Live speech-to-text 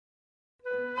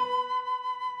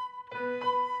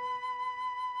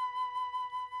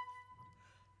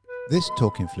This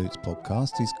Talking Flutes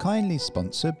podcast is kindly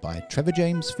sponsored by Trevor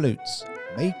James Flutes,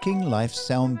 making life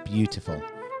sound beautiful.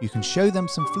 You can show them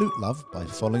some flute love by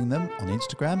following them on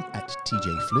Instagram at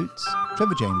TJ Flutes,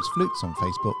 Trevor James Flutes on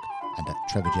Facebook, and at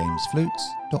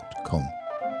trevorjamesflutes.com.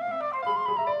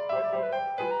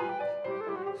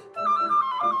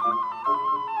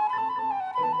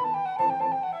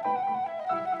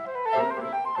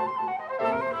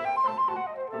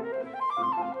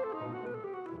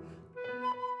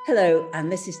 Hello, and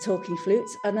this is Talking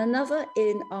Flutes and another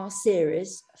in our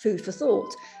series, Food for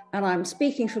Thought. And I'm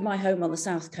speaking from my home on the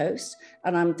South Coast,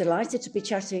 and I'm delighted to be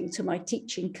chatting to my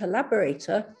teaching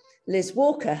collaborator, Liz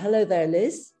Walker. Hello there,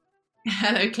 Liz.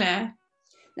 Hello, Claire.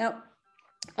 Now,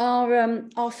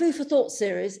 our Food for Thought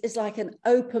series is like an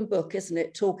open book, isn't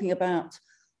it? Talking about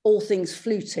all things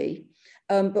fluty.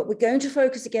 But we're going to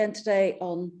focus again today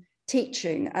on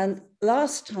teaching. And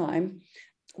last time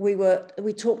we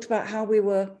talked about how we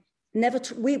were never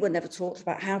taught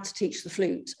about how to teach the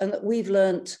flute, and that we've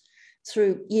learnt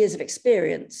through years of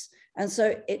experience. And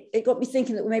so it got me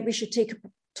thinking that maybe we should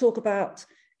talk about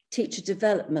teacher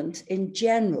development in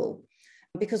general,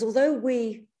 because although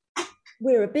we're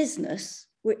a business,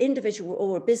 we're individual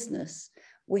or a business,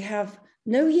 we have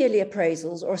no yearly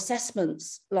appraisals or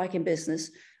assessments like in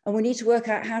business, and we need to work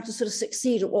out how to sort of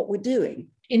succeed at what we're doing.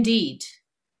 Indeed,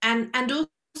 and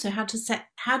also how to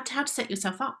set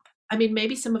yourself up. I mean,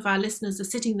 maybe some of our listeners are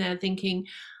sitting there thinking,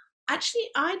 actually,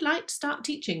 I'd like to start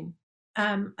teaching.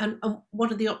 And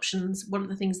what are the options? What are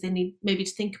the things they need maybe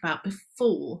to think about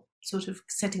before sort of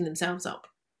setting themselves up?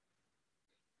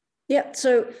 Yeah,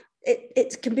 so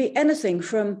it can be anything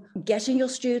from getting your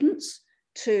students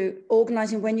to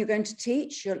organising when you're going to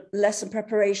teach, your lesson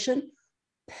preparation,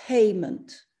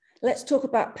 payment. Let's talk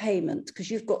about payment,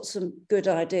 because you've got some good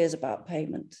ideas about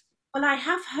payment. Well, I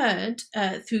have heard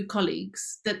through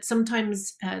colleagues that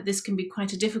sometimes this can be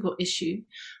quite a difficult issue.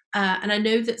 And I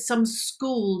know that some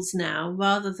schools now,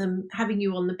 rather than having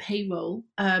you on the payroll,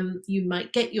 you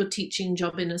might get your teaching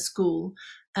job in a school.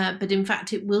 But in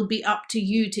fact, it will be up to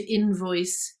you to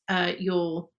invoice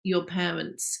your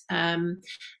parents. And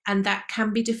that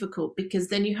can be difficult, because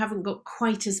then you haven't got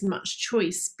quite as much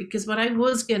choice. Because what I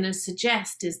was going to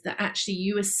suggest is that actually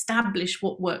you establish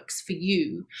what works for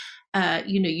you.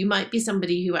 You might be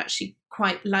somebody who actually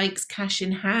quite likes cash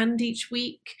in hand each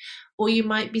week, or you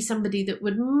might be somebody that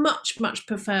would much, much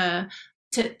prefer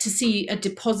to see a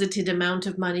deposited amount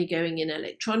of money going in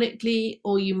electronically,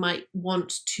 or you might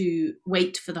want to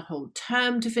wait for the whole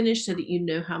term to finish so that you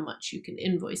know how much you can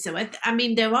invoice. So, I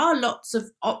mean, there are lots of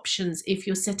options if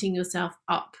you're setting yourself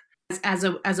up as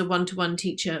a one-to-one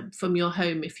teacher from your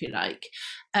home, if you like.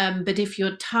 But if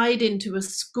you're tied into a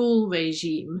school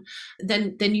regime,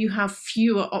 then you have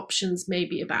fewer options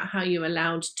maybe about how you're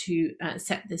allowed to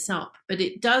set this up. But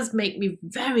it does make me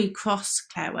very cross,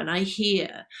 Claire, when I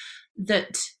hear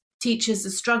that teachers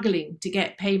are struggling to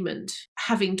get payment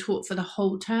having taught for the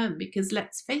whole term, because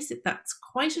let's face it, that's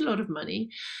quite a lot of money.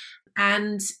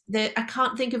 And I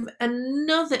can't think of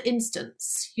another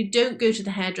instance. You don't go to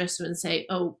the hairdresser and say,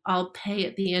 oh, I'll pay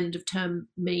at the end of term,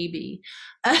 maybe.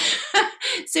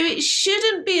 So it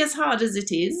shouldn't be as hard as it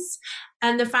is.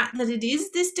 And the fact that it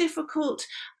is this difficult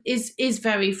is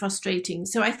very frustrating.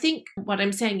 So I think what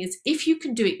I'm saying is, if you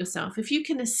can do it yourself, if you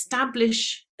can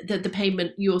establish the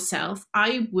payment yourself,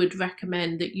 I would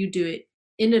recommend that you do it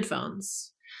in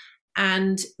advance.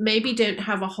 And maybe don't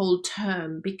have a whole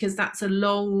term, because that's a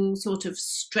long sort of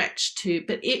stretch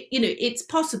but it's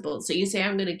possible. So you say,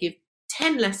 I'm going to give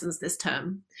 10 lessons this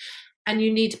term, and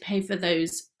you need to pay for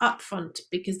those upfront,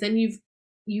 because then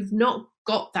you've not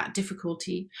got that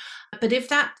difficulty. But if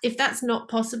that's not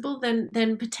possible,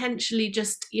 then potentially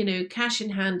just cash in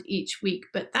hand each week.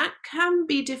 But that can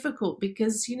be difficult,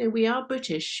 because we are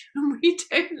British and we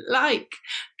don't like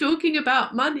talking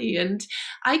about money. And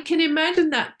I can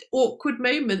imagine that awkward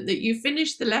moment that you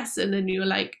finish the lesson and you're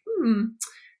like,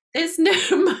 there's no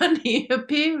money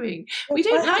appearing. We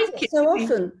don't like it.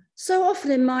 So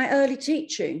often in my early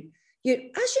teaching,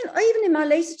 even in my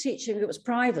later teaching, it was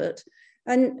private,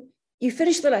 and you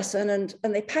finish the lesson and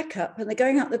they pack up and they're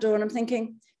going out the door, and I'm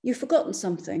thinking, you've forgotten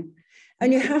something.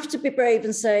 And you have to be brave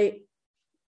and say,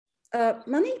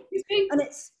 money? And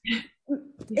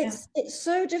it's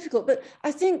so difficult. But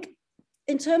I think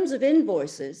in terms of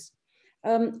invoices,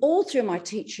 all through my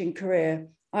teaching career,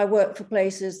 I worked for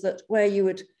places where you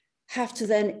would have to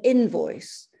then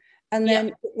invoice, and then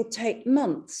it would take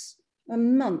months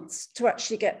and months to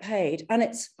actually get paid. And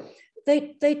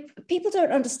people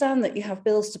don't understand that you have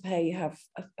bills to pay, you have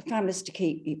families to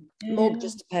keep,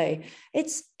 mortgages to pay.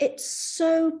 It's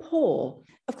so poor.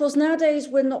 Of course, nowadays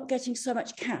we're not getting so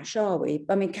much cash, are we?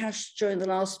 I mean, cash during the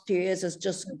last few years has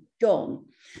just gone.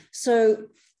 So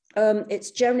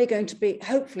it's generally going to be,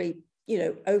 hopefully,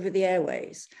 over the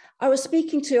airways. I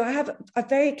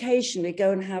very occasionally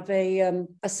go and have a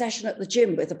session at the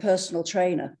gym with a personal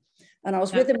trainer. And I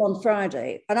was with him on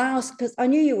Friday, and I asked, because I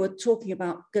knew you were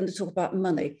going to talk about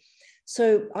money.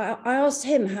 So I asked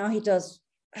him how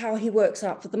he works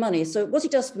out for the money. So what he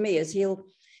does for me is he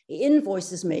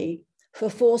invoices me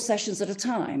for 4 sessions at a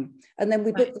time. And then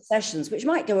we book the sessions, which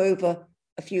might go over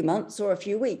a few months or a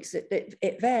few weeks.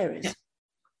 It varies. Yeah.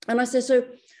 And I said,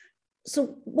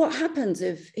 so what happens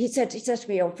if, he said to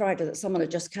me on Friday that someone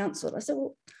had just cancelled. I said,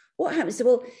 well, what happens? He said,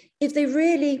 well, if they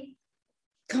really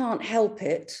can't help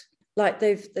it, like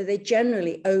they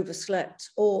generally overslept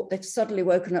or they've suddenly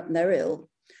woken up and they're ill,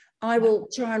 I will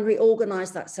try and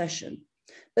reorganize that session.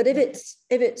 But if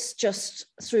it's just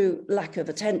through lack of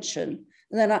attention,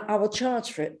 then I will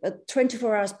charge for it. But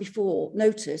 24 hours before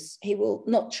notice, he will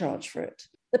not charge for it.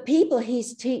 The people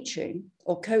he's teaching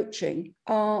or coaching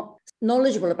are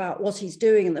knowledgeable about what he's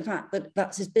doing and the fact that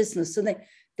that's his business. And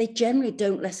they generally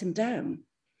don't let him down.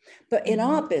 But in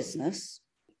our business,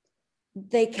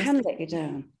 they can let you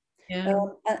down. Yeah.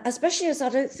 Especially as I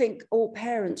don't think all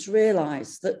parents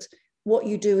realise that what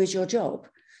you do is your job.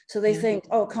 So they think,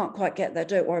 oh, can't quite get there,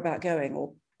 don't worry about going.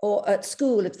 Or at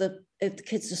school, if the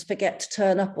kids just forget to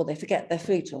turn up, or they forget their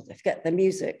flute, or they forget their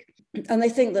music, and they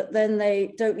think that then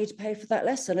they don't need to pay for that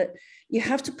lesson. You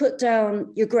have to put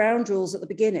down your ground rules at the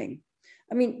beginning.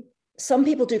 I mean, some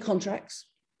people do contracts.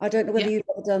 I don't know whether you've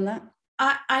ever done that.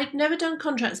 I've never done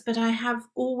contracts, but I have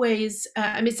always,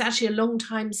 it's actually a long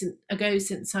time ago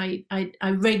since I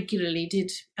regularly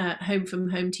did home from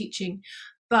home teaching,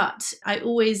 but I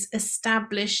always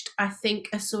established, I think,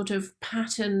 a sort of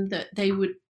pattern that they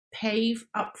would pay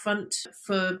upfront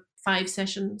for 5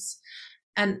 sessions.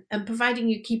 And providing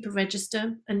you keep a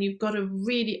register, and you've got to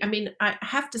really, I'm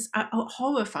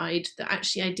horrified that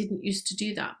actually I didn't used to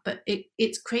do that, but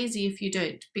it's crazy if you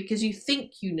don't, because you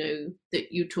think you know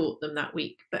that you taught them that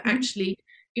week, but actually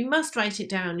you must write it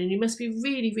down, and you must be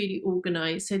really, really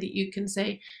organized so that you can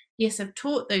say, yes, I've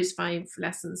taught those 5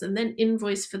 lessons, and then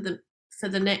invoice for the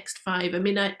next 5.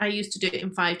 I used to do it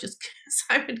in 5 just because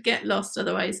I would get lost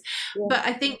otherwise. Yeah. But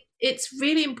I think it's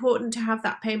really important to have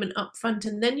that payment up front,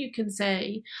 and then you can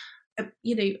say,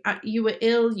 you were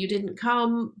ill, you didn't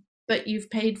come, but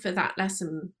you've paid for that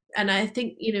lesson. And I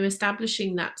think,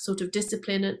 establishing that sort of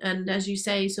discipline and as you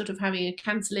say, sort of having a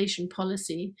cancellation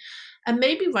policy, and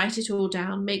maybe write it all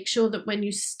down. Make sure that when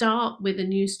you start with a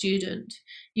new student,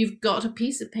 you've got a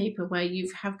piece of paper where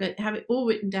you have it all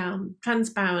written down,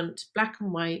 transparent, black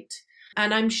and white.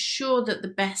 And I'm sure that the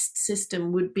best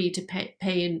system would be to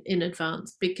pay in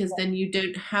advance, because then you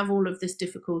don't have all of this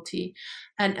difficulty.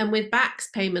 And with BACS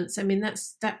payments,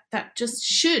 that just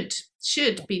should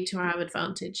be to our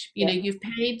advantage. You've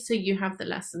paid, so you have the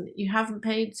lesson. You haven't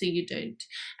paid, so you don't.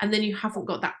 And then you haven't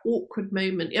got that awkward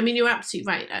moment. You're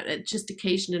absolutely right. Just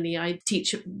occasionally I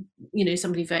teach,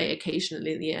 somebody very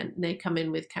occasionally at the end, and they come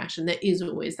in with cash, and there is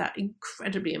always that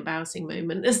incredibly embarrassing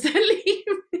moment as they leave.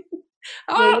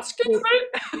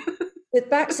 With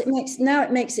BACS,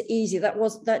 it makes it easy.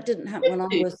 That didn't happen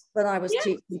when I was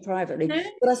teaching privately. No.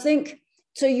 But I think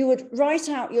so. You would write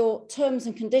out your terms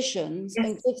and conditions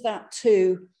and give that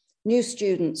to new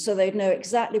students so they'd know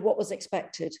exactly what was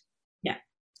expected. Yeah,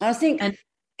 and I think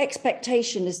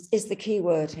expectation is the key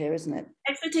word here, isn't it?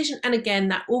 Expectation, and again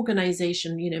that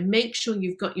organisation. Make sure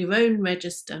you've got your own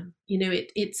register.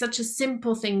 It's such a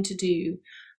simple thing to do.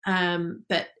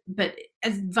 But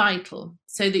as vital,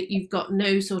 so that you've got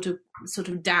no sort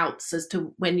of doubts as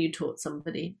to when you taught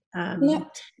somebody.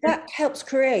 That helps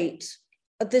create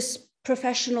this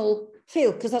professional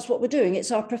field, because that's what we're doing.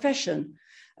 It's our profession.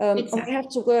 Exactly. We have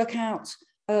to work out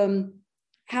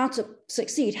how to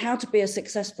succeed, how to be a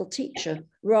successful teacher,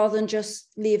 rather than just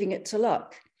leaving it to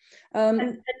luck.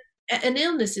 And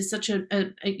illness is such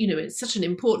it's such an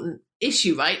important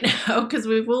issue right now, because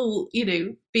we've all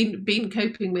been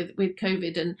coping with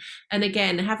COVID, and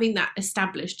again having that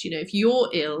established. If you're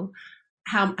ill,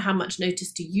 how much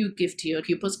notice do you give to your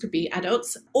pupils? Could be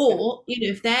adults, or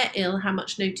if they're ill, how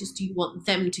much notice do you want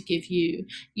them to give you?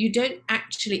 You don't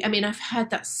actually, I've heard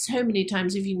that so many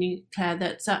times of you, Claire,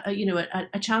 that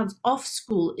a child's off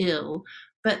school ill,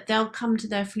 but they'll come to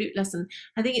their flute lesson.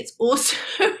 I think it's also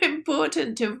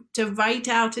important to write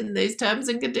out in those terms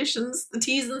and conditions, the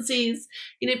T's and C's,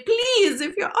 please,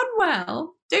 if you're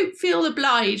unwell, don't feel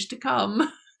obliged to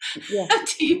come. Yeah.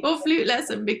 to your flute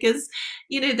lesson, because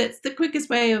that's the quickest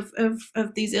way of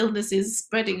these illnesses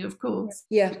spreading, of course.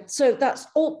 Yeah, so that's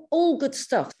all good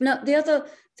stuff. Now, the other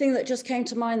thing that just came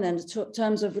to mind then, in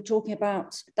terms of we're talking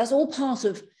about, that's all part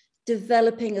of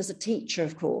developing as a teacher,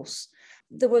 of course.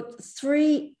 There were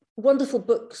 3 wonderful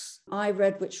books I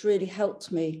read which really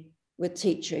helped me with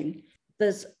teaching.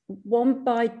 There's one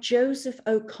by Joseph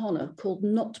O'Connor called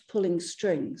Not Pulling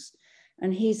Strings,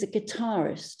 and he's a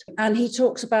guitarist, and he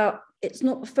talks about it's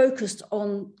not focused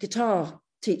on guitar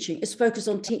teaching, it's focused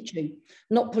on teaching,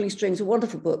 Not Pulling Strings, a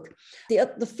wonderful book.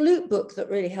 The flute book that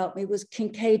really helped me was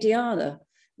Kincaiddiana,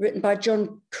 written by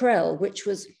John Krell,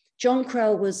 John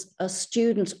Krell was a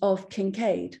student of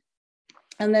Kincaid.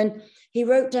 And then he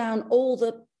wrote down all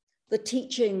the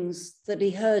teachings that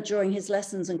he heard during his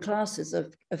lessons and classes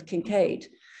of Kincaid.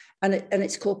 And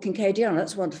it's called Kincaiddiana,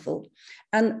 that's wonderful.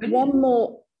 And one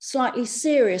more slightly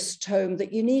serious tome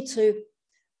that you need to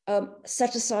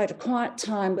set aside a quiet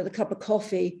time with a cup of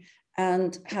coffee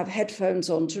and have headphones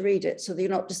on to read it so that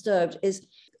you're not disturbed, is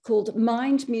called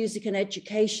Mind, Music and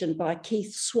Education by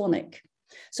Keith Swanwick.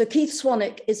 So Keith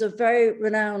Swanwick is a very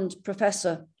renowned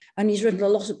professor, and he's written a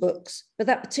lot of books, but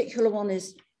that particular one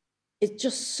is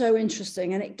just so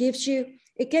interesting, and it gets you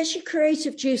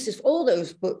creative juices. All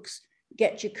those books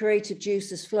get your creative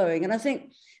juices flowing. And I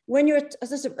think when you're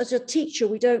as a teacher,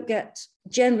 we don't get,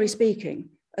 generally speaking,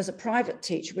 as a private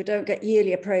teacher, we don't get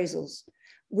yearly appraisals.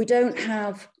 We don't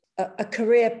have a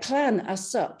career plan as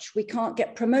such. We can't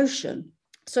get promotion.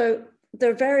 So there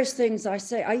are various things I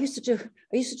say. I used to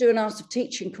do an art of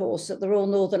teaching course at the Royal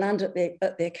Northern and at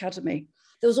the Academy.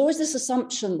 There was always this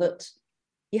assumption that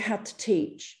you had to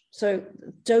teach. So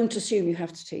don't assume you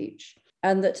have to teach.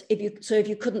 And that if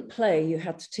you couldn't play, you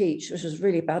had to teach, which was a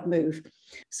really bad move.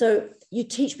 So you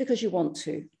teach because you want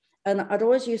to. And I'd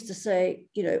always used to say,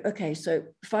 okay, so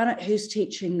find out who's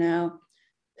teaching now,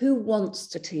 who wants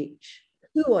to teach,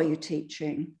 who are you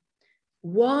teaching,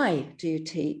 why do you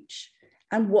teach,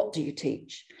 and what do you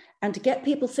teach? And to get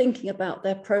people thinking about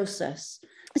their process.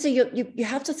 So you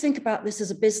have to think about this as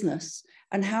a business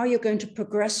and how you're going to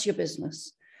progress your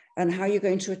business and how you're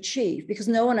going to achieve, because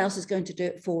no one else is going to do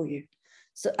it for you.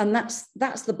 So, and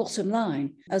that's the bottom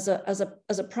line. As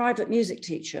a private music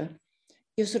teacher,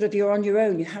 you're on your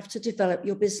own. You have to develop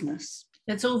your business.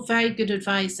 That's all very good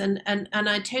advice, and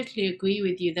I totally agree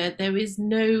with you that there's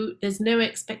no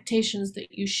expectations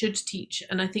that you should teach.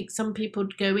 And I think some people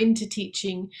go into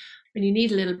teaching when you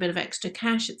need a little bit of extra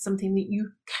cash. It's something that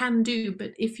you can do,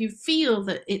 but if you feel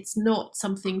that it's not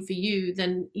something for you,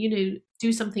 then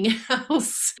do something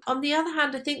else. On the other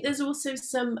hand, I think there's also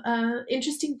some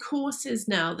interesting courses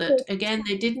now that, again,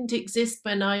 they didn't exist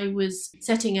when I was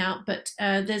setting out, but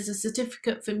there's a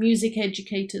certificate for music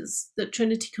educators that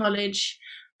Trinity College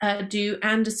do,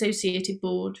 and Associated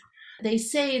Board. They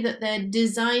say that they're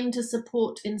designed to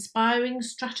support inspiring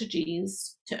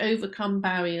strategies to overcome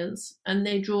barriers, and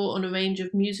they draw on a range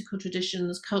of musical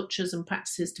traditions, cultures, and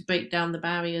practices to break down the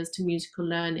barriers to musical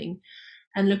learning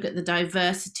and look at the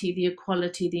diversity, the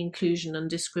equality, the inclusion, and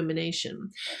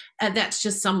discrimination. That's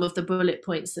just some of the bullet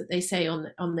points that they say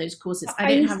on those courses.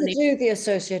 I used to do the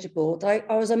Associated Board. I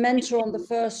was a mentor on the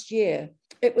first year.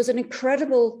 It was an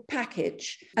incredible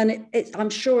package, and I'm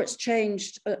sure it's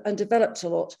changed and developed a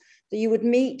lot. That you would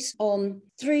meet on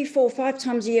 3, 4, 5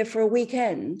 times a year for a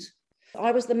weekend.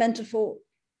 I was the mentor for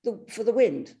the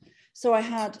wind. So I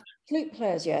had flute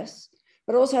players, yes,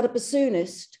 but I also had a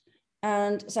bassoonist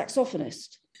and a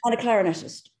saxophonist and a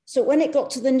clarinetist. So when it got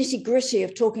to the nitty-gritty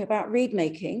of talking about reed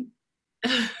making,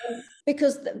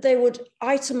 because they would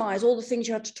itemize all the things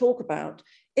you had to talk about,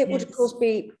 it would, of course,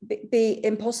 be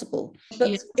impossible.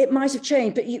 But it might have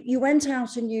changed. But you went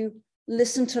out and you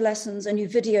listened to lessons and you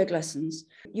videoed lessons.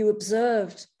 You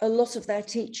observed a lot of their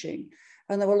teaching,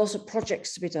 and there were a lot of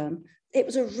projects to be done. It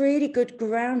was a really good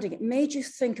grounding. It made you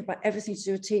think about everything to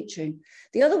do with teaching.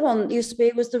 The other one was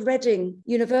the Reading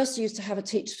University used to have a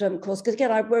teacher development course, because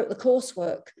again, I wrote the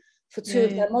coursework for 2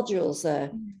 of their modules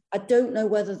there. I don't know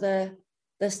whether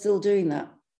they're still doing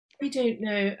that. I don't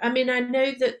know. I mean, I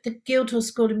know that the Guildhall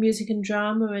School of Music and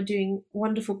Drama are doing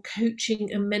wonderful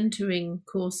coaching and mentoring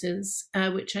courses,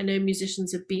 which I know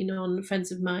musicians have been on,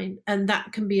 friends of mine, and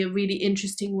that can be a really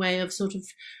interesting way of sort of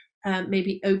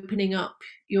maybe opening up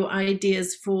your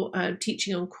ideas for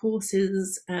teaching on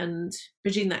courses and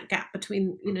bridging that gap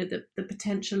between the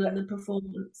potential and the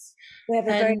performance. We have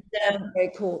a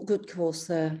very good course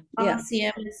there.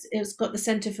 RCM has got the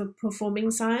Centre for Performing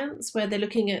Science, where they're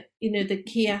looking at the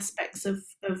key aspects of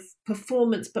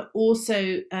performance, but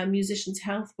also musicians'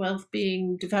 health,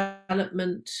 well-being,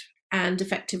 development, and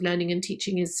effective learning and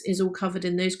teaching is all covered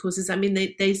in those courses. I mean,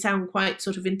 they sound quite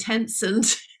sort of intense, and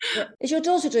is your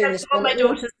daughter doing that's this? what my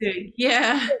daughter's doing.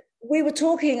 Yeah. We were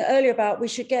talking earlier about we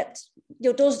should get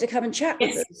your daughter to come and chat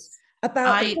with us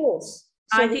about the course.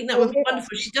 So I think that would be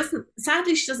wonderful.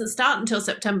 Sadly, she doesn't start until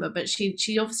September, but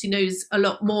she obviously knows a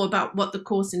lot more about what the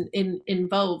course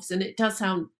involves, and it does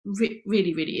sound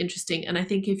really, really interesting. And I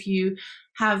think if you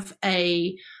have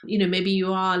maybe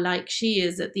you are like she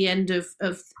is at the end of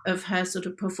her sort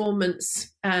of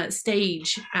performance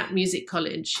stage at music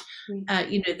college,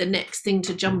 the next thing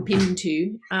to jump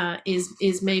into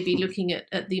is maybe looking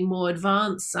at the more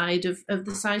advanced side of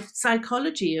the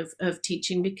psychology of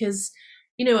teaching, because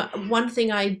one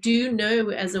thing I do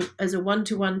know as a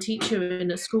one-to-one teacher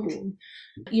in a school,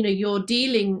 you're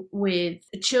dealing with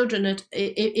children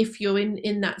if you're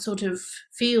in that sort of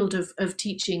field of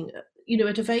teaching,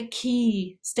 at a very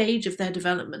key stage of their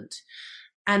development.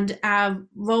 And our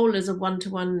role as a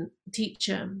one-to-one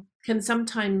teacher can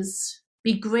sometimes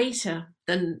be greater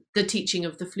than the teaching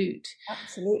of the flute.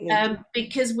 Absolutely.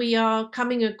 Because we are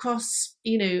coming across,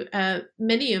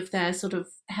 many of their sort of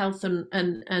health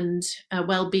and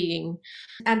well-being,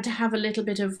 and to have a little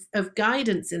bit of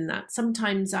guidance in that.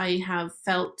 Sometimes I have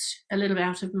felt a little bit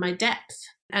out of my depth.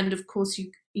 And of course,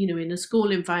 in a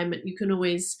school environment, you can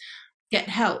always get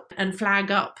help and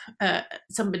flag up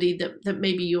somebody that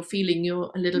maybe you're feeling you're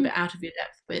a little bit out of your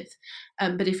depth with.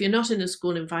 But if you're not in a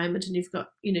school environment and you've got,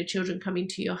 children coming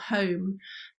to your home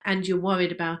and you're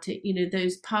worried about it,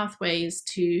 those pathways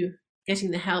to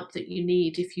getting the help that you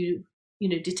need, if you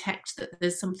detect that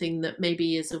there's something that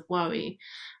maybe is of worry,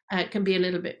 can be a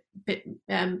little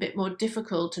bit more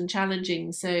difficult and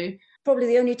challenging. So probably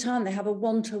the only time they have a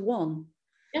one-to-one.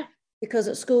 Because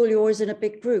at school, you're always in a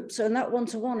big group. So, and that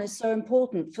one-to-one is so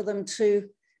important for them to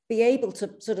be able to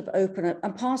sort of open up.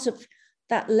 And part of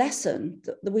that lesson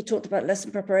that we talked about, lesson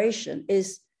preparation,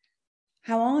 is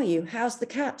how are you? How's the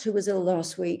cat who was ill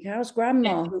last week? How's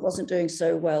grandma who wasn't doing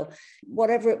so well?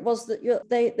 Whatever it was that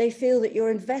they feel that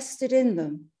you're invested in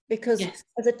them. Because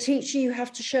as a teacher, you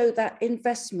have to show that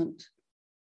investment.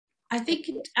 I think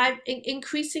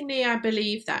increasingly, I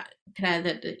believe that, Claire,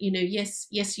 that,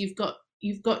 yes,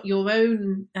 you've got your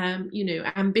own,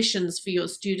 ambitions for your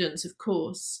students, of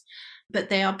course, but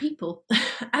they are people,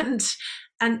 and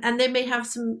they may have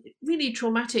some really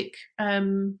traumatic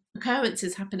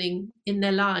occurrences happening in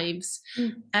their lives,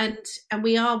 and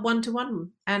we are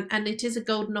one-to-one, and it is a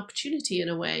golden opportunity in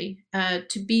a way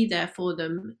to be there for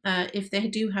them if they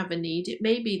do have a need. It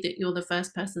may be that you're the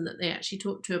first person that they actually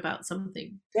talk to about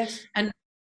something. Yes, and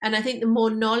I think the more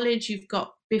knowledge you've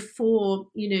got before,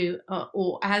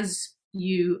 or as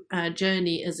you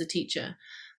journey as a teacher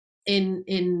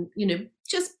in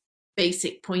just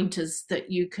basic pointers that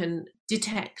you can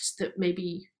detect that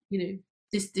maybe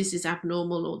this is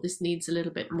abnormal, or this needs a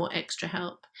little bit more extra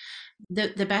help,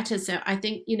 the better. So I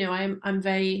think I'm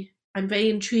very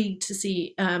intrigued to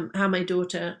see how my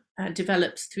daughter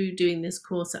develops through doing this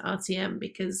course at RCM,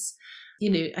 because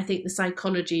I think the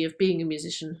psychology of being a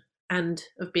musician and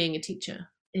of being a teacher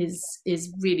is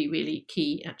really, really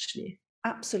key, actually.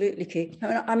 Absolutely key. I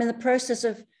mean, I'm in the process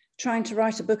of trying to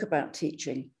write a book about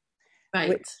teaching,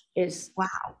 which is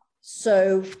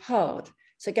so hard.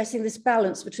 So getting this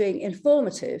balance between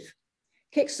informative,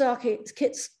 kickstarting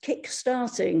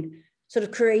sort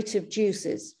of creative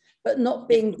juices, but not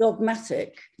being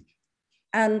dogmatic.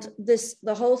 And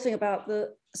the whole thing about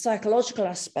the psychological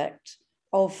aspect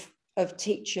of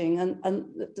teaching and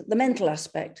the mental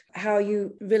aspect, how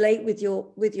you relate with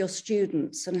your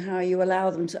students and how you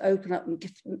allow them to open up and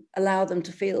allow them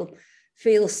to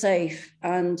feel safe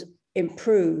and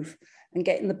improve and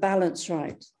getting the balance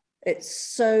right.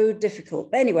 It's so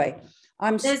difficult. But anyway,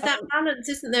 there's that balance,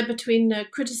 isn't there, between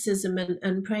criticism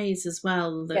and praise as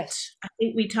well, that I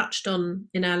think we touched on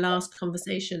in our last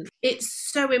conversation. It's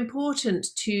so important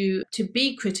to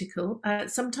be critical.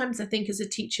 Sometimes I think as a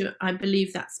teacher, I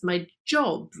believe that's my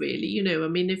job, really. I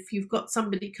mean, if you've got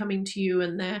somebody coming to you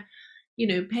and they're,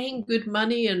 paying good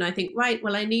money, and I think, right,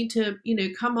 well, I need to,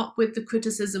 come up with the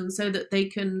criticism so that they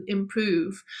can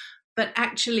improve, but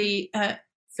actually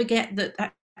forget that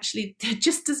actually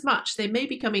just as much they may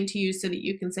be coming to you so that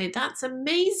you can say, that's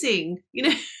amazing,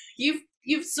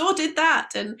 you've sorted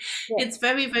that. And it's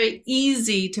very, very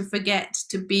easy to forget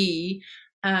to be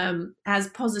as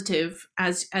positive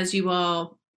as you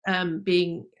are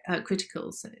being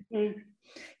critical. So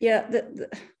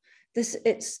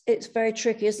it's very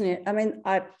tricky, isn't it? I mean,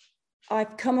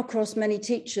 I've come across many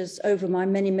teachers over my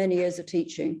many years of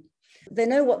teaching. They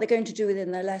know what they're going to do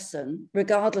within their lesson,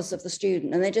 regardless of the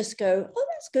student. And they just go, oh,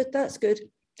 that's good.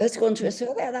 Let's go on to it.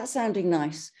 So, yeah, that's sounding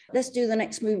nice. Let's do the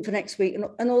next movement for next week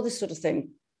and all this sort of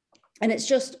thing. And it's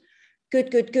just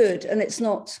good. And it's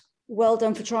not well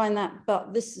done for trying that,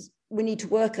 but we need to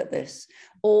work at this.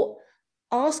 Or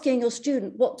asking your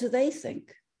student, what do they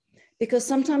think? Because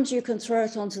sometimes you can throw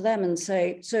it onto them and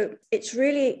say, so it's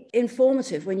really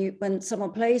informative when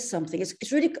someone plays something.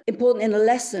 It's really important in a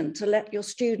lesson to let your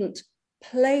student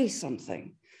play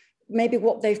something, maybe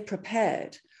what they've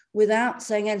prepared, without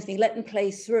saying anything. Let them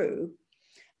play through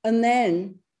and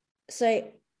then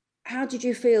say, how did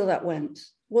you feel that went?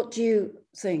 What do you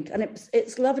think? And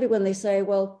it's lovely when they say,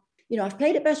 well, I've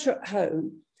played it better at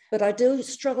home, but I do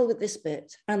struggle with this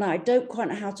bit and I don't quite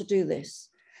know how to do this.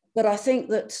 But I think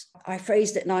that I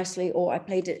phrased it nicely, or I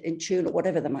played it in tune, or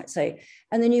whatever they might say.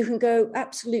 And then you can go,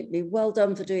 absolutely, well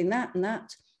done for doing that and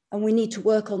that. And we need to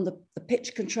work on the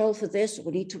pitch control for this, or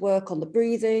we need to work on the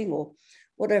breathing, or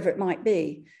whatever it might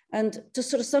be. And to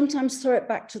sort of sometimes throw it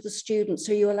back to the student,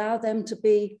 so you allow them to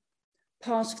be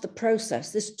part of the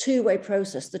process, this two-way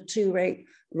process, the two-way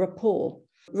rapport.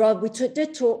 Rob, we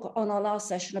did talk on our last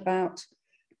session about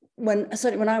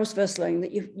certainly when I was first learning,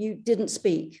 that you didn't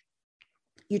speak.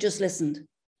 You just listened.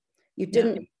 You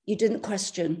didn't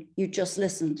question, you just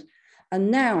listened.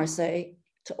 And now I say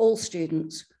to all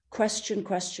students, question.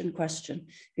 If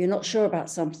you're not sure about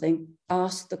something,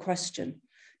 ask the question,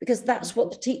 because that's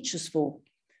what the teacher's for.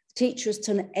 The teacher is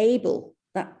to enable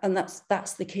that, and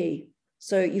that's the key.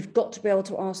 So you've got to be able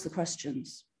to ask the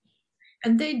questions.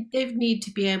 And they need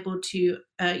to be able to,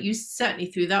 you certainly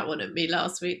threw that one at me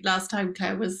last time,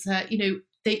 Claire, was,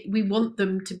 we want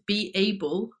them to be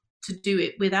able to do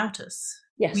it without us.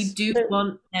 Yes. We do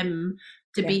want them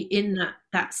to be in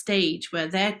that stage where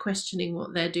they're questioning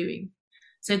what they're doing,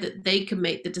 so that they can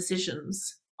make the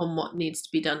decisions on what needs to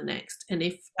be done next. And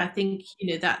I think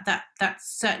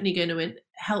that's certainly going to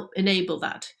help enable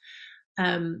that,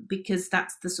 because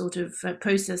that's the sort of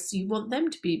process you want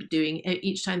them to be doing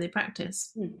each time they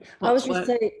practice. I was going to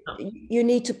say, you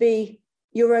need to be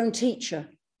your own teacher.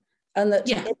 And that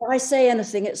if I say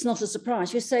anything, it's not a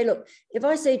surprise. You say, look, if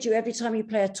I say to you, every time you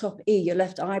play a top E, your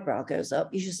left eyebrow goes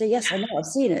up, you should say, yes, I know, I've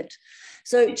seen it.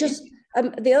 So just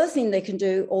the other thing they can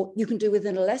do, or you can do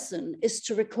within a lesson, is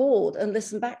to record and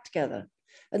listen back together.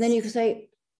 And then you can say,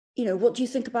 what do you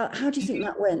think about, how do you think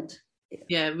that went?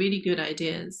 Yeah, really good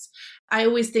ideas. I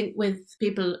always think with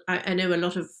people, I know a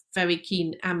lot of very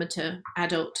keen amateur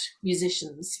adult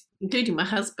musicians, including my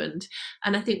husband.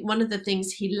 And I think one of the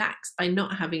things he lacks by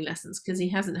not having lessons, because he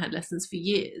hasn't had lessons for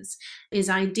years, is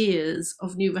ideas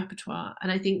of new repertoire. And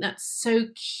I think that's so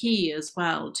key as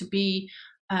well, to be,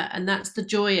 and that's the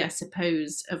joy, I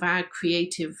suppose, of our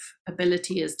creative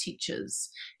ability as teachers,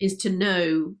 is to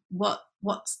know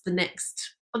what's the next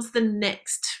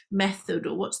method,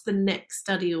 or what's the next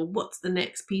study, or what's the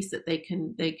next piece that they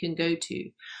can go to.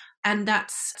 And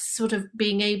that's sort of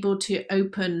being able to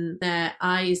open their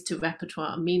eyes to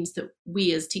repertoire means that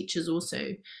we as teachers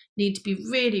also need to be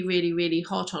really, really, really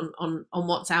hot on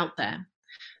what's out there.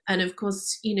 And of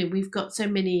course, we've got so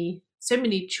many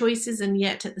choices, and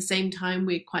yet at the same time,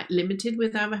 we're quite limited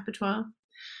with our repertoire.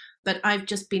 But I've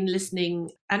just been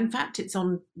listening. In fact, it's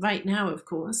on right now, of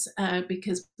course,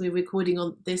 because we're recording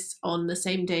on this on the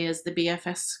same day as the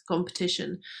BFS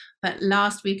competition. But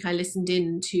last week I listened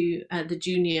in to the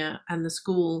junior and the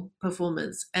school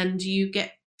performers, and you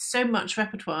get so much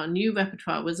repertoire. New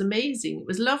repertoire was amazing. It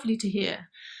was lovely to hear.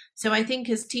 So I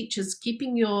think as teachers,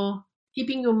 keeping your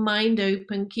mind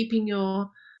open, keeping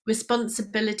your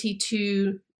responsibility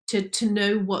to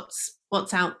know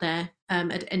what's out there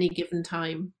at any given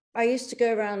time. I used to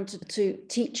go around to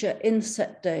teacher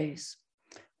inset days,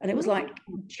 and it was like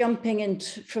jumping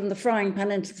from the frying pan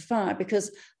into the fire,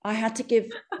 because I had to give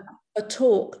a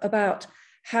talk about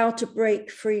how to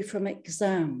break free from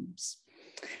exams.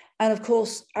 And of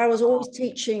course, I was always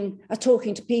talking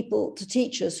to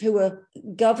teachers who were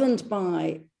governed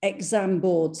by exam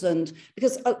boards. And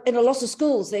because in a lot of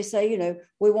schools, they say,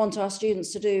 we want our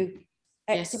students to do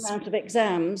X amount of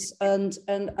exams, and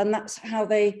that's how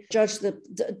they judge the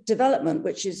development,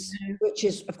 which is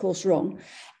of course wrong.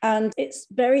 And it's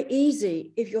very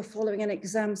easy, if you're following an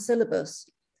exam syllabus,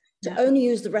 to only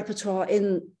use the repertoire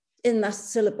in that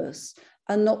syllabus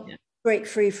and not break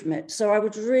free from it. So I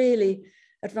would really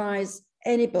advise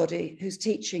anybody who's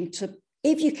teaching to,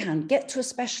 if you can, get to a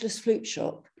specialist flute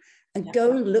shop and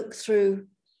go and look through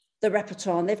the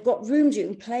repertoire, and they've got rooms you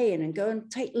can play in, and go and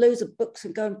take loads of books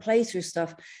and go and play through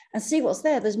stuff and see what's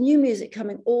there. There's new music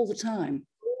coming all the time.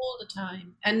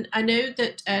 And I know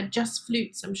that Just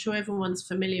Flutes, I'm sure everyone's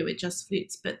familiar with Just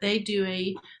Flutes, but they do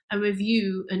a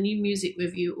review, a new music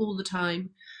review all the time.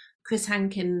 Chris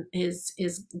Hankin is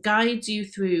guides you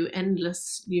through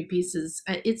endless new pieces.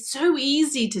 It's so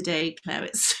easy today, Claire.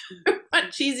 It's so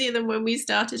much easier than when we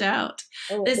started out.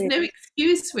 Oh, There's no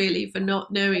excuse really for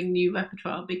not knowing new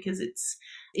repertoire, because it's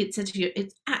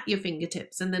at your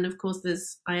fingertips. And then of course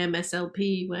there's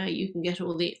IMSLP, where you can get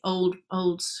all the old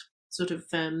sort of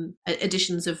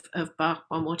editions of Bach,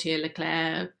 Bonmortier,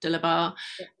 Leclerc, de la Barre.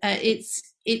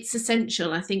 It's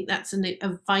essential. I think that's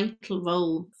a vital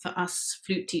role for us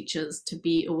flute teachers, to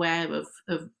be aware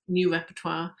of new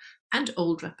repertoire and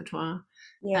old repertoire,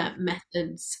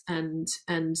 methods and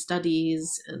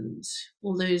studies, and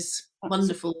all those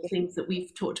wonderful things that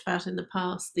we've talked about in the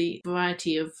past, the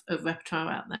variety of repertoire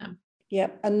out there. Yeah,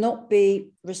 and not be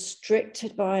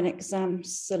restricted by an exam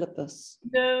syllabus.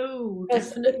 No,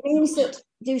 definitely. It means that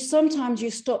sometimes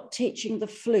you stop teaching the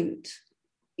flute,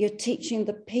 you're teaching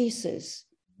the pieces.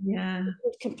 Yeah.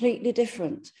 It's completely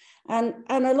different. And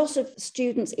a lot of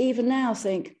students even now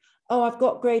think, oh, I've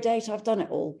got grade 8, I've done it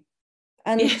all.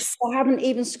 And yes. I haven't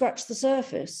even scratched the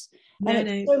surface. And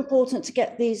it's so important to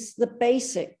get the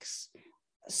basics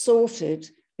sorted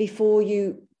before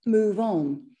you move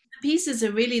on. Pieces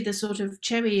are really the sort of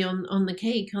cherry on the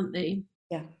cake, aren't they?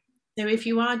 Yeah. So if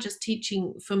you are just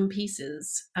teaching from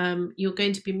pieces, you're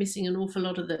going to be missing an awful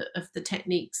lot of the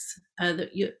techniques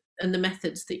and the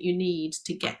methods that you need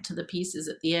to get to the pieces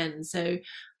at the end. So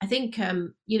I think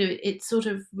it's sort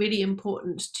of really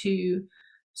important to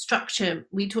structure.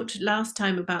 We talked last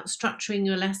time about structuring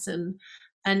your lesson,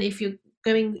 and if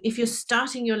you're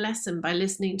starting your lesson by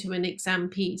listening to an exam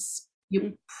piece,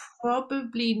 you're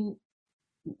probably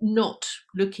not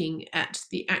looking at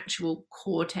the actual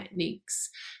core techniques.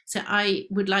 So I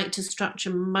would like to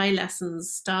structure my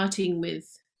lessons starting with,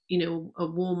 a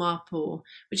warm up,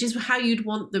 which is how you'd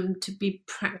want them to be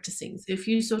practicing. So if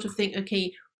you sort of think,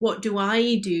 okay, what do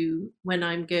I do when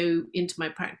I go into my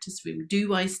practice room?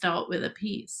 Do I start with a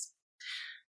piece?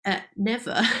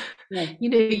 Never. No.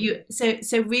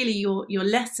 So really your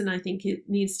lesson, I think, it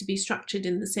needs to be structured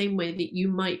in the same way that you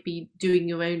might be doing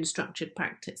your own structured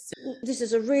practice. This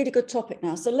is a really good topic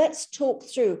now. So let's talk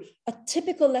through. A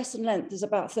typical lesson length is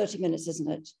about 30 minutes, isn't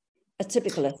it? A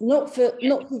typical lesson, not for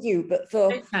you, but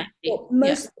for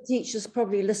most of the teachers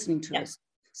probably listening to us.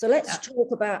 So let's talk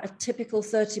about a typical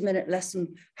 30-minute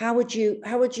lesson. How would you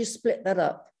split that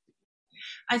up?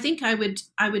 I think I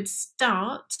would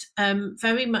start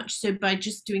very much so by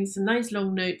just doing some nice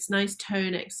long notes, nice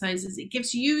tone exercises. It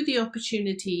gives you the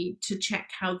opportunity to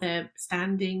check how they're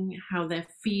standing, how they're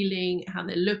feeling, how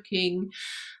they're looking.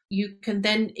 You can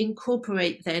then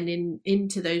incorporate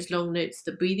into those long notes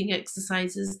the breathing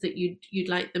exercises that you'd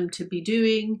like them to be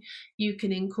doing. You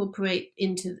can incorporate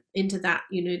into that,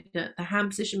 the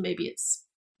hand position. Maybe it's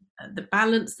the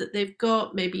balance that they've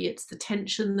got, maybe it's the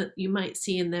tension that you might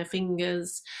see in their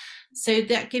fingers. So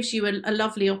that gives you a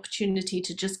lovely opportunity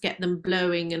to just get them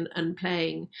blowing and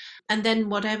playing. And then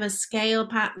whatever scale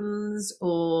patterns,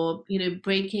 or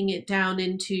breaking it down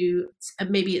into,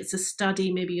 maybe it's a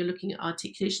study, maybe you're looking at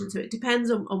articulation. So it depends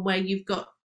on where you've got,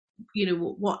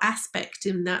 what aspect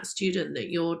in that student that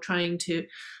you're trying to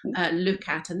look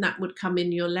at, and that would come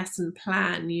in your lesson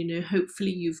plan.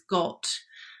 Hopefully you've got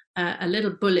a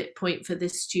little bullet point for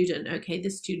this student. Okay,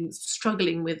 this student's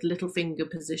struggling with little finger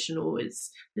position, or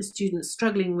is the student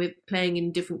struggling with playing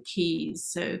in different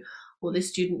keys, or this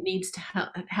student needs to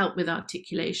help with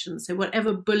articulation. So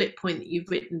whatever bullet point that you've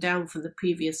written down from the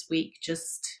previous week,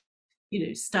 just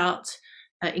start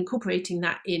incorporating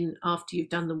that in after you've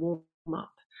done the warm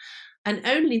up. And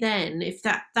only then, if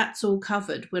that's all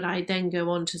covered, would I then go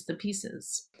on to the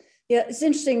pieces. Yeah, it's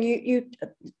interesting. You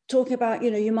talking about,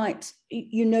 you might,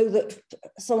 that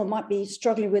someone might be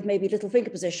struggling with maybe little finger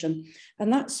position.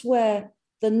 And that's where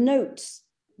the notes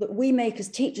that we make as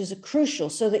teachers are crucial,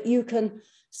 so that you can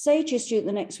say to your student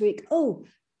the next week, oh,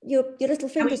 your little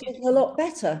finger's looking a lot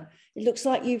better. It looks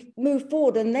like you've moved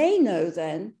forward. And they know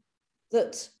then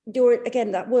that you're,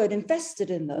 again, that word, invested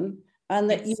in them, and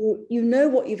that you know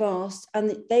what you've asked, and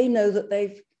that they know that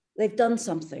they've done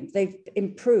something, they've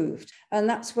improved. And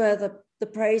that's where the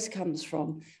praise comes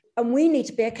from. And we need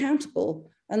to be accountable.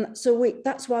 And so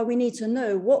that's why we need to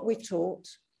know what we've taught,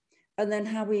 and then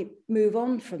how we move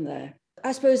on from there.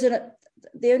 I suppose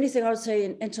the only thing I would say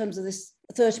in terms of this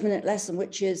 30-minute lesson,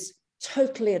 which is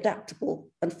totally adaptable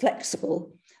and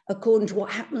flexible according to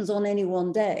what happens on any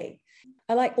one day,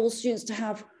 I like all students to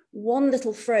have one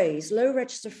little phrase, low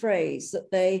register phrase, that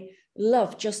they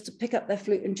love just to pick up their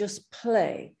flute and just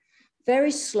play.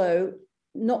 Very slow,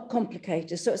 not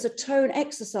complicated. So it's a tone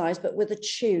exercise, but with a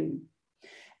tune.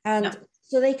 And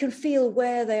so they can feel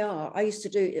where they are. I used to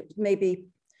do it maybe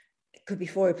It could be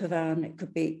Fori Pavan, it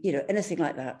could be, anything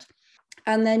like that.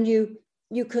 And then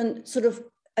you can sort of,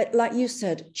 like you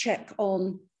said, check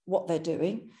on what they're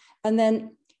doing. And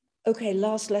then, okay,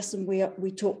 last lesson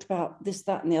we talked about this,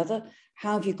 that, and the other.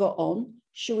 How have you got on?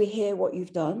 Should we hear what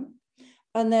you've done?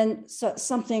 And then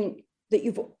something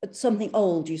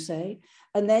old, you say.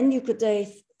 And then you could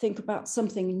think about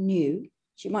something new.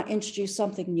 So you might introduce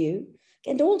something new.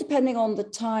 And all depending on the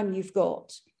time you've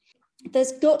got.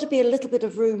 There's got to be a little bit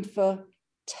of room for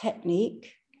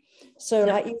technique. So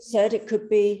like you said, it could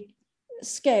be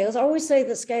scales. I always say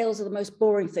that scales are the most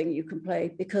boring thing you can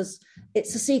play because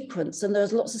it's a sequence, and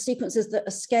there's lots of sequences that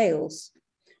are scales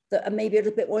that are maybe a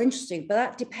little bit more interesting, but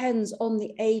that depends on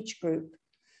the age group.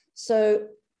 So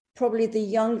probably the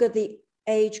younger the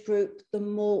age group, the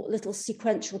more little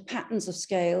sequential patterns of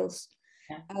scales,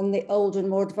 and the older and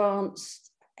more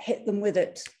advanced, hit them with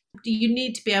it. You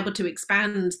need to be able to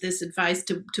expand this advice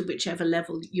to whichever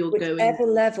level you're going. Whichever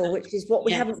level, which is what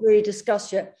we haven't really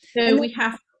discussed yet. No, we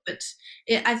have, but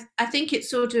I think it's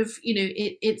sort of,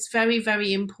 it's very,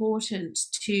 very important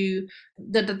to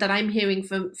that I'm hearing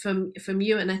from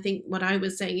you. And I think what I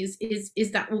was saying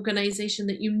is that organization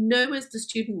that as the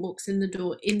student walks in the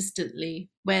door instantly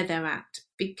where they're at,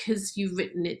 because you've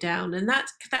written it down. And that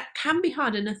can be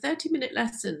hard in a 30-minute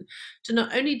lesson to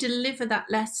not only deliver that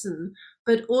lesson,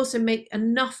 but also make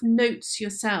enough notes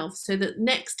yourself so that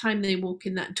next time they walk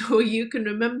in that door, you can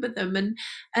remember them.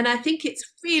 And I think it's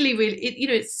really, really,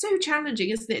 it's so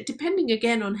challenging, isn't it? Depending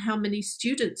again on how many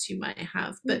students you might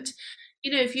have. But,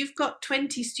 if you've got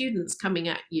 20 students coming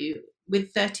at you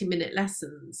with 30-minute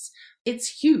lessons,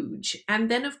 it's huge. And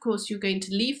then, of course, you're going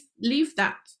to leave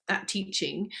that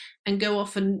teaching and go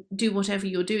off and do whatever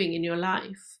you're doing in your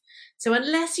life. So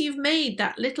unless you've made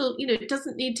that little, it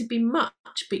doesn't need to be much,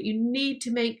 but you need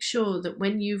to make sure that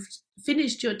when you've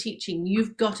finished your teaching,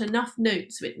 you've got enough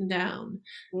notes written down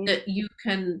that you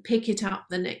can pick it up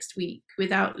the next week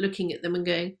without looking at them and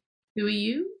going, who are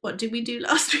you? What did we do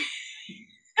last week?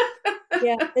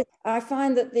 Yeah, I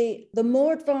find that the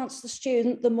more advanced the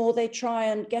student, the more they try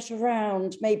and get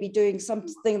around maybe doing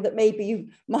something that maybe you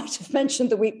might have mentioned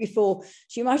the week before.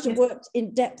 So you might have worked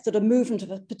in depth at a movement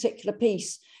of a particular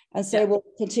piece and say, well,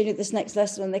 continue this next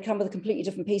lesson, and they come with a completely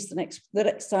different piece the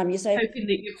next time. You say, hoping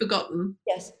that you've forgotten.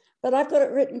 Yes, but I've got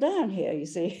it written down here, you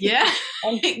see. Yeah,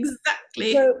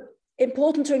 exactly. So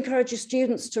important to encourage your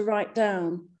students to write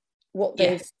down what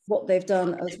they've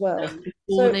done as well.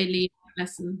 Before they leave the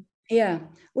lesson. Yeah,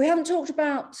 we haven't talked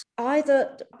about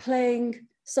either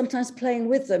sometimes playing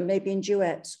with them, maybe in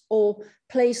duets, or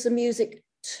play some music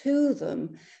to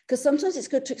them, because sometimes it's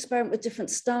good to experiment with different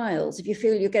styles if you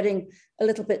feel you're getting a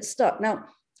little bit stuck. Now,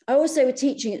 I always say with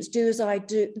teaching, it's do as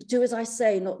I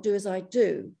say, not do as I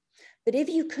do. But if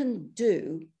you can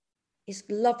it's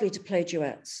lovely to play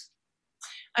duets.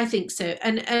 I think so.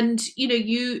 And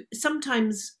you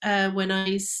sometimes when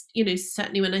I,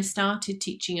 certainly when I started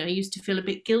teaching, I used to feel a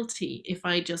bit guilty if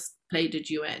I just played a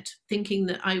duet, thinking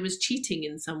that I was cheating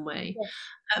in some way.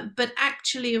 Yeah. But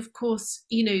actually, of course,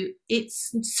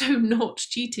 it's so not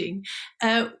cheating.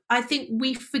 I think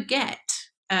we forget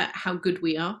how good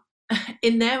we are.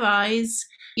 In their eyes,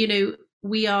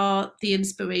 we are the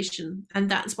inspiration,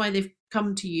 and that's why they've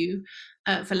come to you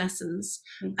for lessons.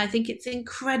 I think it's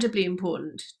incredibly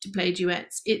important to play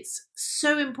duets. It's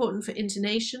so important for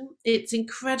intonation. It's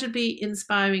incredibly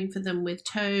inspiring for them with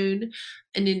tone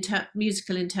and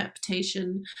musical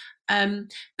interpretation.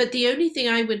 But the only thing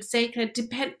I would say,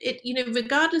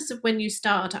 regardless of when you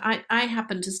start, I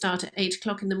happen to start at 8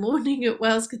 o'clock in the morning at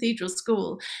Wells Cathedral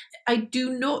School. I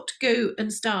do not go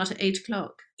and start at 8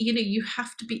 o'clock. You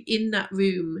have to be in that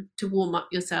room to warm up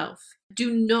yourself.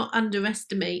 Do not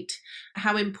underestimate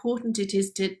how important it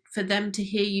is for them to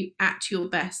hear you at your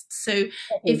best. So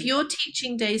if your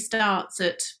teaching day starts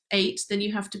at 8, then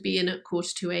you have to be in at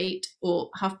 7:45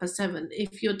 or 7:30.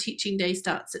 If your teaching day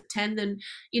starts at 10, then,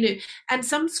 and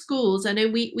some schools, I know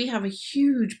we have a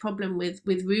huge problem with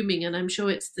rooming, and I'm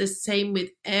sure it's the same with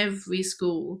every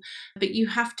school, but you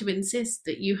have to insist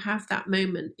that you have that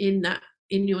moment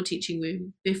in your teaching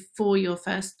room before your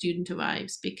first student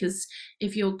arrives, because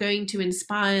if you're going to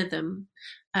inspire them,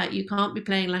 you can't be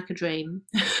playing like a drain.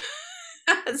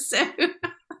 So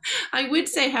I would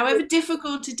say, however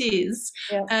difficult it is,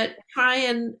 try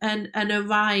and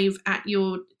arrive at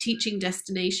your teaching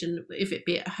destination, if it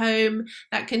be at home,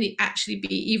 that can actually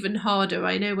be even harder.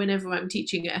 I know whenever I'm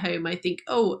teaching at home, I think,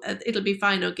 it'll be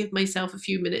fine. I'll give myself a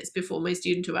few minutes before my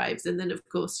student arrives. And then, of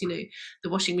course, the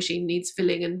washing machine needs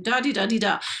filling and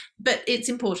da-di-da-di-da. But it's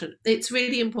important. It's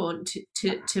really important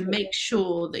to make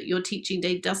sure that your teaching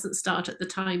day doesn't start at the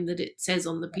time that it says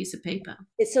on the piece of paper.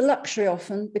 It's a luxury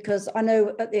often, because I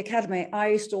know at the academy, I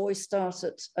used to always start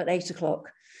at 8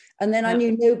 o'clock. And then I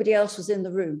knew nobody else was in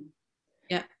the room.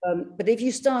 Yeah. But if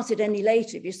you started any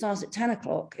later, if you started at 10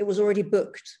 o'clock, it was already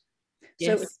booked. Yes.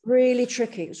 So it was really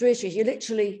tricky. It was really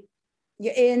tricky.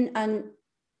 You're in and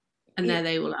there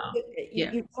they all are.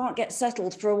 You can't get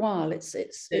settled for a while. It's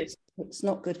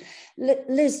not good.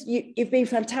 Liz, you've been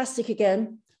fantastic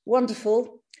again.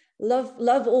 Wonderful.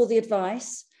 Love all the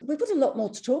advice. We've got a lot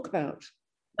more to talk about.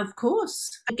 Of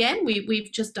course. Again,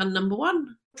 we've just done number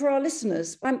 1. For our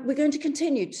listeners, we're going to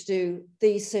continue to do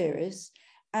these series,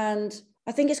 and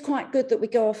I think it's quite good that we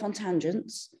go off on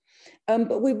tangents,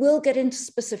 but we will get into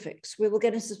specifics. We will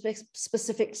get into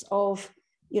specifics of,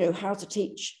 how to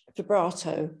teach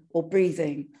vibrato or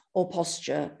breathing or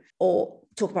posture, or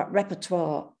talk about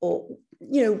repertoire, or,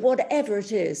 whatever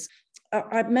it is.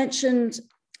 I mentioned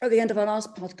at the end of our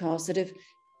last podcast that if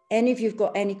any of you've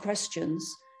got any questions,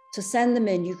 to send them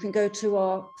in, you can go to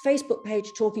our Facebook page,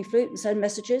 Talking Flute, and send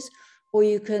messages, or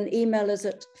you can email us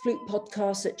at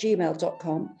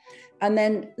flutepodcast@gmail.com. And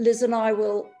then Liz and I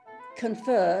will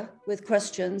confer with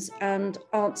questions and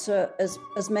answer as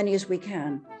many as we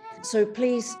can. So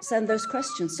please send those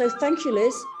questions. So thank you,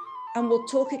 Liz, and we'll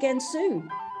talk again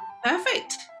soon.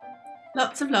 Perfect.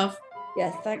 Lots of love.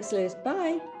 Yeah, thanks, Liz.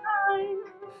 Bye. Bye.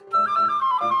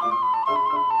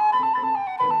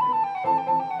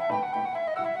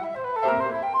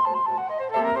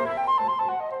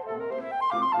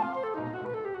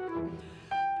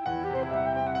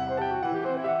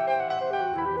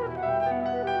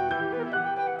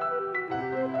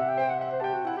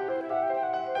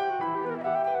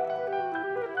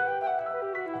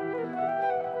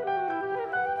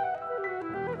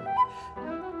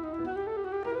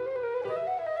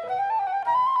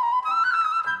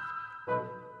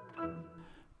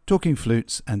 Talking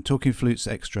Flutes and Talking Flutes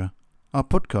Extra are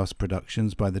podcast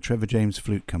productions by the Trevor James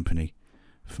Flute Company.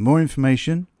 For more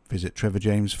information, visit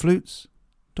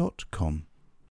trevorjamesflutes.com.